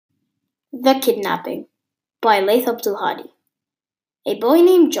The Kidnapping by Laith Abdul Hadi. A boy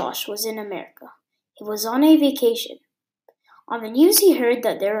named Josh was in America. He was on a vacation. On the news, he heard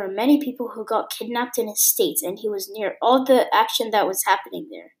that there were many people who got kidnapped in his state, and he was near all the action that was happening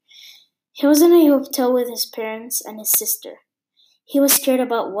there. He was in a hotel with his parents and his sister. He was scared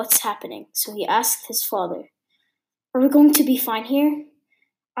about what's happening, so he asked his father, "Are we going to be fine here?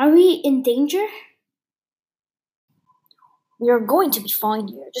 Are we in danger?" We are going to be fine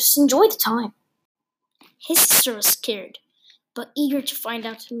here. Just enjoy the time. His sister was scared, but eager to find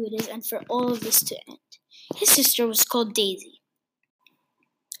out who it is and for all of this to end. His sister was called Daisy.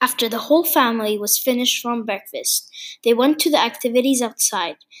 After the whole family was finished from breakfast, they went to the activities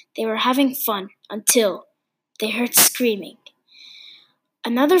outside. They were having fun until they heard screaming.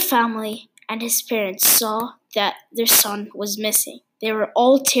 Another family and his parents saw that their son was missing. They were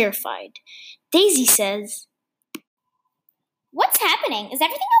all terrified. Daisy says, "What's happening? Is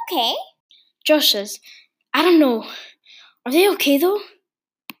everything okay?" Josh says, "I don't know. Are they okay though?"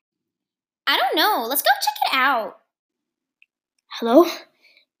 "I don't know. Let's go check it out." "Hello?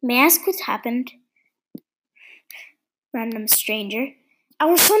 May I ask what happened?" Random stranger.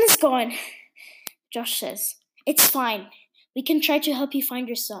 "Our son is gone." Josh says, "It's fine. We can try to help you find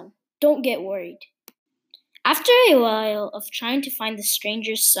your son. Don't get worried." After a while of trying to find the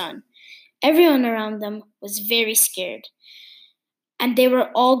stranger's son, everyone around them was very scared, and they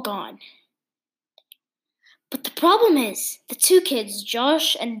were all gone. But the problem is, the two kids,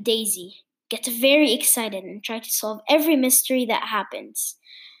 Josh and Daisy, get very excited and try to solve every mystery that happens.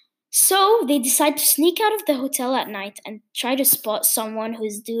 So they decide to sneak out of the hotel at night and try to spot someone who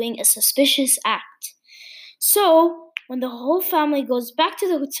is doing a suspicious act. So when the whole family goes back to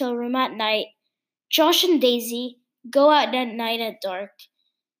the hotel room at night, Josh and Daisy go out at night at dark,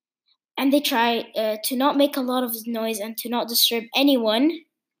 and they try to not make a lot of noise and to not disturb anyone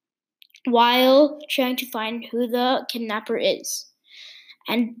while trying to find who the kidnapper is.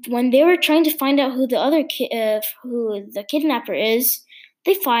 And when they were trying to find out who the kidnapper is,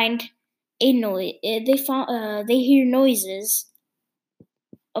 they find a noise. They hear noises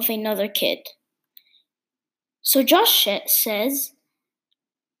of another kid. So Josh says,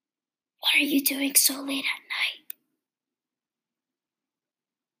 "What are you doing so late at night?"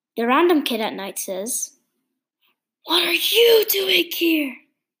 The random kid at night says, "What are you doing here?"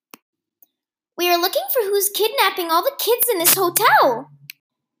 "We are looking for who's kidnapping all the kids in this hotel."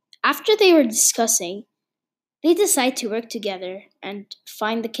 After they were discussing, they decide to work together and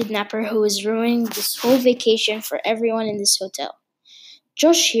find the kidnapper who is ruining this whole vacation for everyone in this hotel.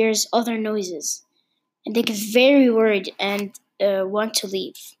 Josh hears other noises, and they get very worried and want to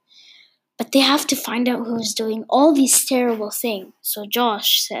leave. But they have to find out who is doing all these terrible things. So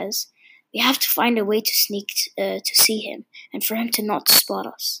Josh says, "We have to find a way to sneak to see him and for him to not spot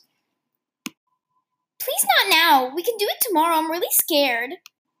us." "Please not now. We can do it tomorrow. I'm really scared."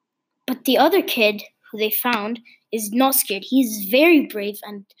 But the other kid who they found is not scared. He's very brave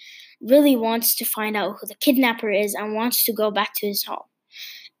and really wants to find out who the kidnapper is and wants to go back to his home.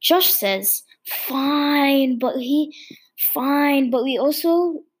 Josh says, Fine, but we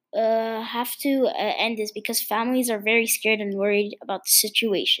also have to end this because families are very scared and worried about the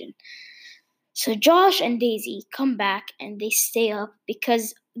situation." So Josh and Daisy come back and they stay up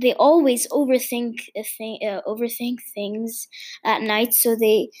because they always overthink things at night. So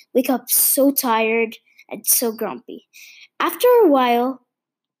they wake up so tired and so grumpy. After a while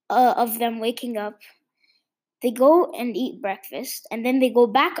of them waking up, they go and eat breakfast, and then they go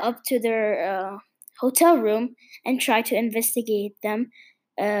back up to their hotel room and try to investigate them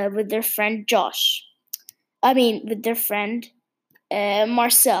with their friend Josh. With their friend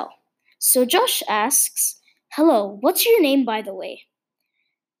Marcel. So Josh asks, "Hello, what's your name, by the way?"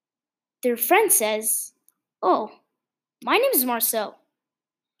 Their friend says, "Oh, my name is Marcel.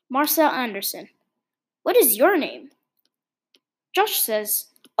 Marcel Anderson. What is your name?" Josh says,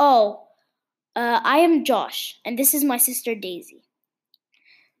 "Oh, I am Josh, and this is my sister Daisy."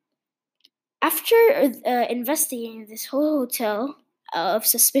 After investigating this whole hotel of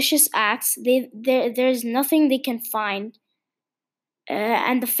suspicious acts, there's nothing they can find,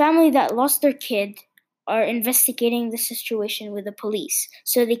 and the family that lost their kid are investigating the situation with the police,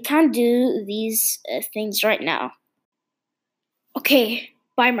 so they can't do these things right now. "Okay,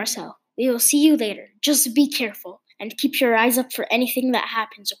 bye, Marcel. We will see you later. Just be careful and keep your eyes up for anything that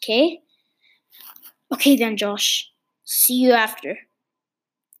happens, okay?" "Okay then, Josh. See you after."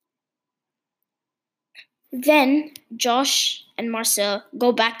 Then Josh and Marcel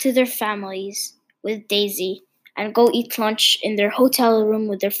go back to their families with Daisy and go eat lunch in their hotel room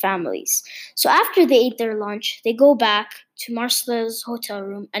with their families. So after they ate their lunch, they go back to Marcel's hotel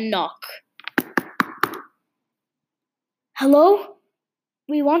room and knock. Hello?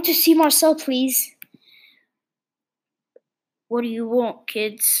 We want to see Marcel, please. What do you want,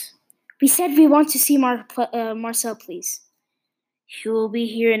 kids? We said we want to see Marcel, please. He will be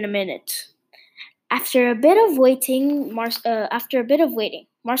here in a minute. After a bit of waiting,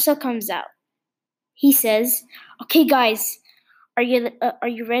 Marcel comes out. He says, "Okay, guys, are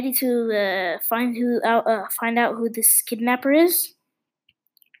you ready to find out who this kidnapper is?"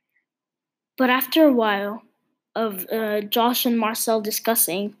 But after a while of Josh and Marcel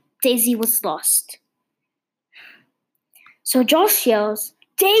discussing, Daisy was lost. So Josh yells,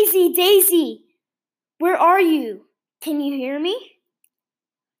 "Daisy, Daisy, where are you? Can you hear me?"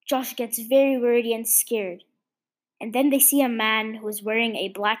 Josh gets very worried and scared. And then they see a man who is wearing a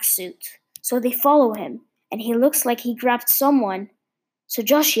black suit. So they follow him, and he looks like he grabbed someone. So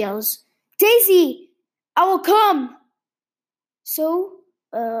Josh yells, "Daisy, I will come!" So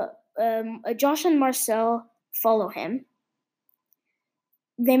Josh and Marcel follow him.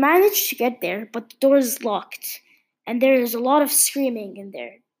 They manage to get there, but the door is locked, and there is a lot of screaming in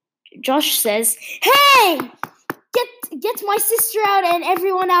there. Josh says, "Hey! Get my sister out and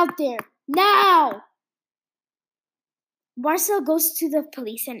everyone out there, now!" Marcel goes to the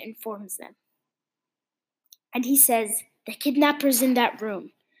police and informs them. And he says, "The kidnapper's in that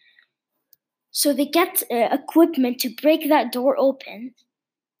room." So they get equipment to break that door open.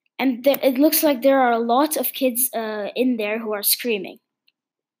 And it looks like there are a lot of kids in there who are screaming.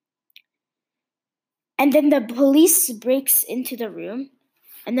 And then the police breaks into the room.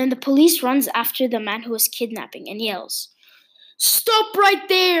 And then the police runs after the man who was kidnapping and yells, "Stop right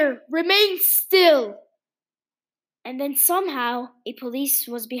there! Remain still!" And then somehow a police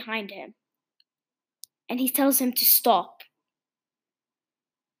was behind him. And he tells him to stop.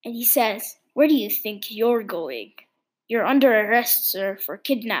 And he says, "Where do you think you're going? You're under arrest, sir, for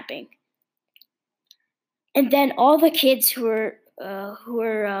kidnapping." And then all the kids who were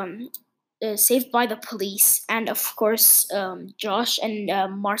saved by the police, and of course Josh and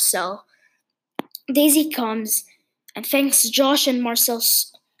Marcel. Daisy comes and thanks Josh and Marcel.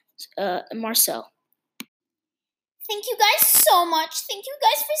 Thank you guys so much. Thank you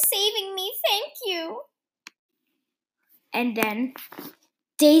guys for saving me. Thank you. And then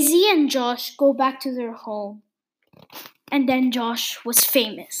Daisy and Josh go back to their home. And then Josh was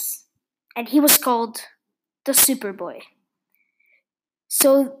famous. And he was called the Superboy.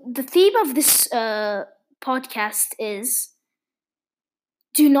 So the theme of this podcast is,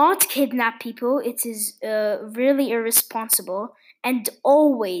 do not kidnap people. It is really irresponsible. And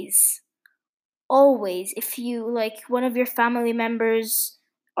always, if you like one of your family members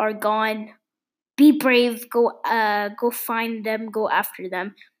are gone, be brave. Go find them. Go after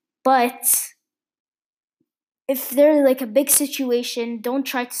them. But if they're like a big situation, don't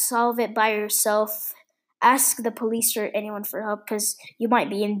try to solve it by yourself. Ask the police or anyone for help because you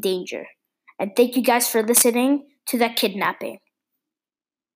might be in danger. And thank you guys for listening to that kidnapping.